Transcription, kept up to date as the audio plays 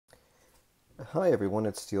Hi everyone,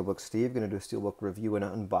 it's Steelbook Steve. Going to do a Steelbook review and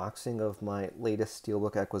unboxing of my latest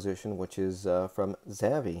Steelbook acquisition, which is from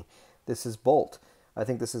Zavvi. This is Bolt. I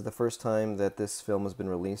think this is the first time that this film has been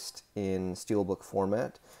released in Steelbook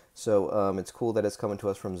format. So it's cool that it's coming to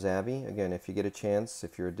us from Zavvi. Again, if you get a chance,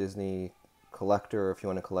 if you're a Disney collector or if you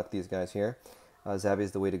want to collect these guys here, Zavvi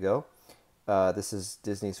is the way to go. This is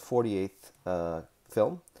Disney's 48th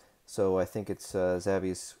film, so I think it's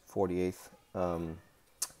Zavvi's 48th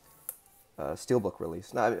Steelbook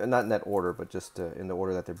release. Not in that order, but just in the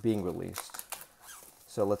order that they're being released.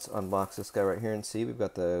 So let's unbox this guy right here and see. We've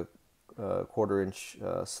got the quarter-inch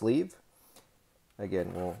sleeve.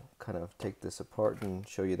 Again, we'll kind of take this apart and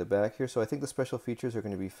show you the back here. So I think the special features are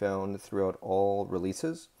going to be found throughout all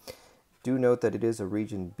releases. Do note that it is a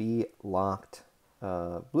Region B locked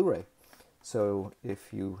Blu-ray. So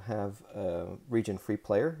if you have a Region free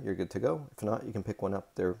player, you're good to go. If not, you can pick one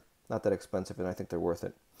up. They're not that expensive, and I think they're worth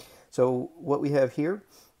it. So what we have here,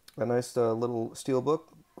 a nice little Steelbook,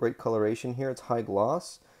 great coloration here. It's high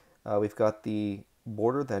gloss. We've got the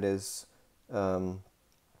border that is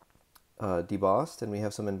debossed, and we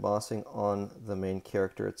have some embossing on the main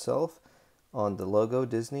character itself, on the logo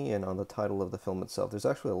Disney, and on the title of the film itself. There's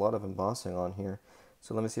actually a lot of embossing on here.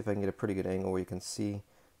 So let me see if I can get a pretty good angle where you can see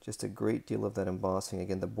just a great deal of that embossing.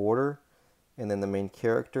 Again, the border and then the main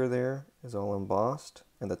character there is all embossed,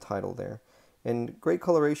 and the title there. And great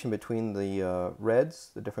coloration between the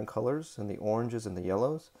reds, the different colors, and the oranges and the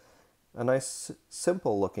yellows. A nice,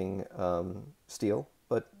 simple looking steel,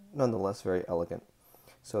 but nonetheless very elegant.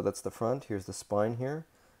 So that's the front. Here's the spine here,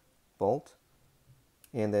 bolt.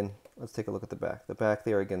 And then let's take a look at the back. The back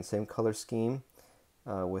there, again, same color scheme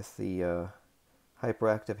with the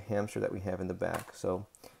hyperactive hamster that we have in the back. So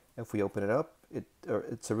if we open it up,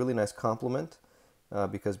 it's a really nice complement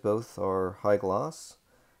because both are high gloss.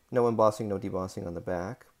 No embossing, no debossing on the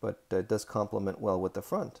back, but it does complement well with the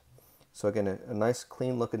front. So again, a nice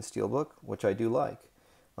clean looking Steelbook, which I do like.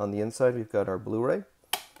 On the inside, we've got our Blu-ray,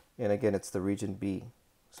 and again, it's the Region B.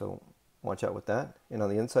 So watch out with that. And on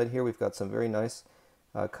the inside here, we've got some very nice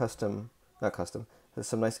there's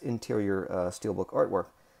some nice interior Steelbook artwork.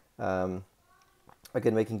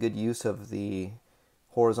 Again, making good use of the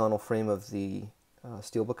horizontal frame of the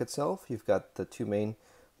Steelbook itself. You've got the two main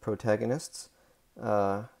protagonists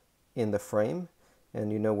in the frame,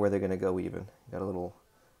 and you know where they're going to go even. You got a little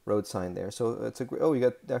road sign there. So it's you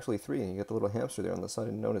got actually three. You got the little hamster there on the side. I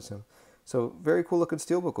didn't notice him. So very cool looking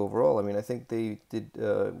Steelbook overall. I mean, I think they did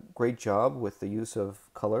a great job with the use of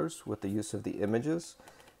colors, with the use of the images.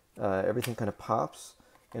 Everything kind of pops,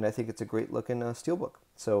 and I think it's a great looking Steelbook.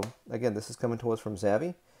 So again, this is coming to us from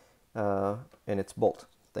Zavvi, and it's Bolt.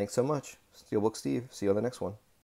 Thanks so much. Steelbook Steve. See you on the next one.